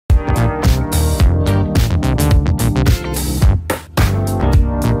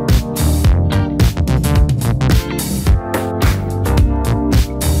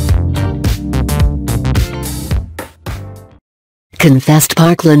confessed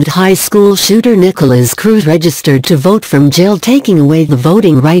Parkland High School shooter Nikolas Cruz registered to vote from jail. Taking away the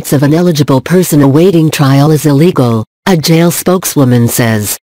voting rights of an eligible person awaiting trial is illegal, a jail spokeswoman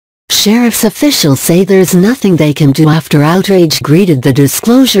says. Sheriff's officials say there's nothing they can do after outrage greeted the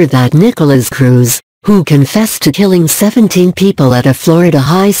disclosure that Nikolas Cruz, who confessed to killing 17 people at a Florida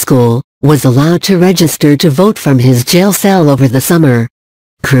high school, was allowed to register to vote from his jail cell over the summer.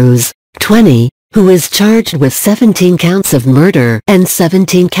 Cruz, 20, who is charged with 17 counts of murder and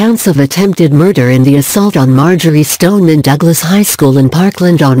 17 counts of attempted murder in the assault on Marjorie Stoneman Douglas High School in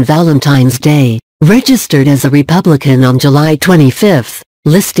Parkland on Valentine's Day, registered as a Republican on July 25,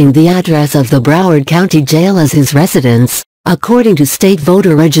 listing the address of the Broward County Jail as his residence, according to state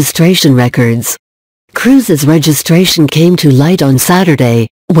voter registration records. Cruz's registration came to light on Saturday,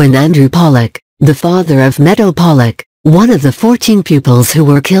 when Andrew Pollock, the father of Meadow Pollock, one of the 14 pupils who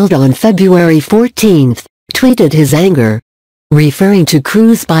were killed on February 14, tweeted his anger. Referring to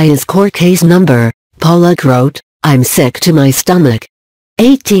Cruz by his court case number, Pollock wrote, "I'm sick to my stomach.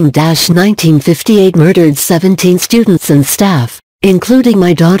 18-1958 murdered 17 students and staff, including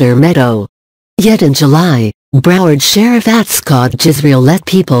my daughter Meadow." Yet in July, Broward Sheriff Scott Jisrael let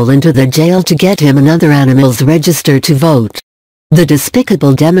people into the jail to get him and other animals registered to vote. The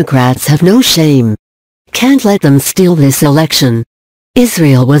despicable Democrats have no shame. Can't let them steal this election.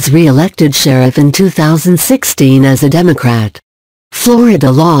 Israel was re-elected sheriff in 2016 as a Democrat. Florida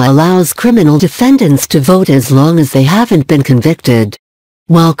law allows criminal defendants to vote as long as they haven't been convicted.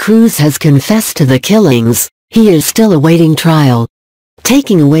 While Cruz has confessed to the killings, he is still awaiting trial.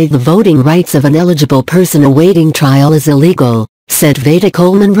 Taking away the voting rights of an eligible person awaiting trial is illegal, said Veda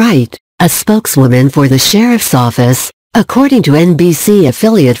Coleman Wright, a spokeswoman for the sheriff's office, according to NBC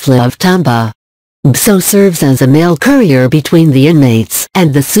affiliate FLA of Tampa. BSO serves as a mail courier between the inmates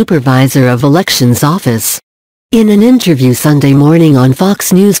and the supervisor of elections office. In an interview Sunday morning on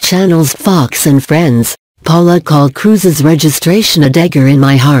Fox News Channel's Fox and Friends, Pollock called Cruz's registration a dagger in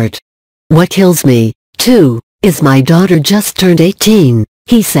my heart. "What kills me, too, is my daughter just turned 18,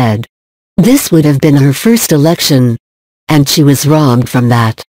 he said. This would have been her first election. And she was robbed from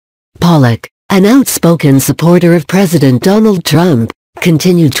that." Pollock, an outspoken supporter of President Donald Trump,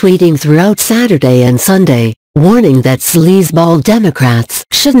 continued tweeting throughout Saturday and Sunday, warning that sleazeball Democrats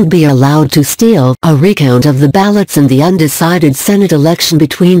shouldn't be allowed to steal a recount of the ballots in the undecided Senate election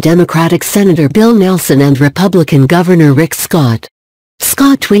between Democratic Senator Bill Nelson and Republican Governor Rick Scott.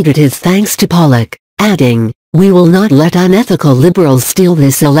 Scott tweeted his thanks to Pollock, adding, "We will not let unethical liberals steal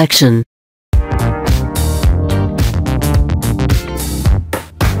this election."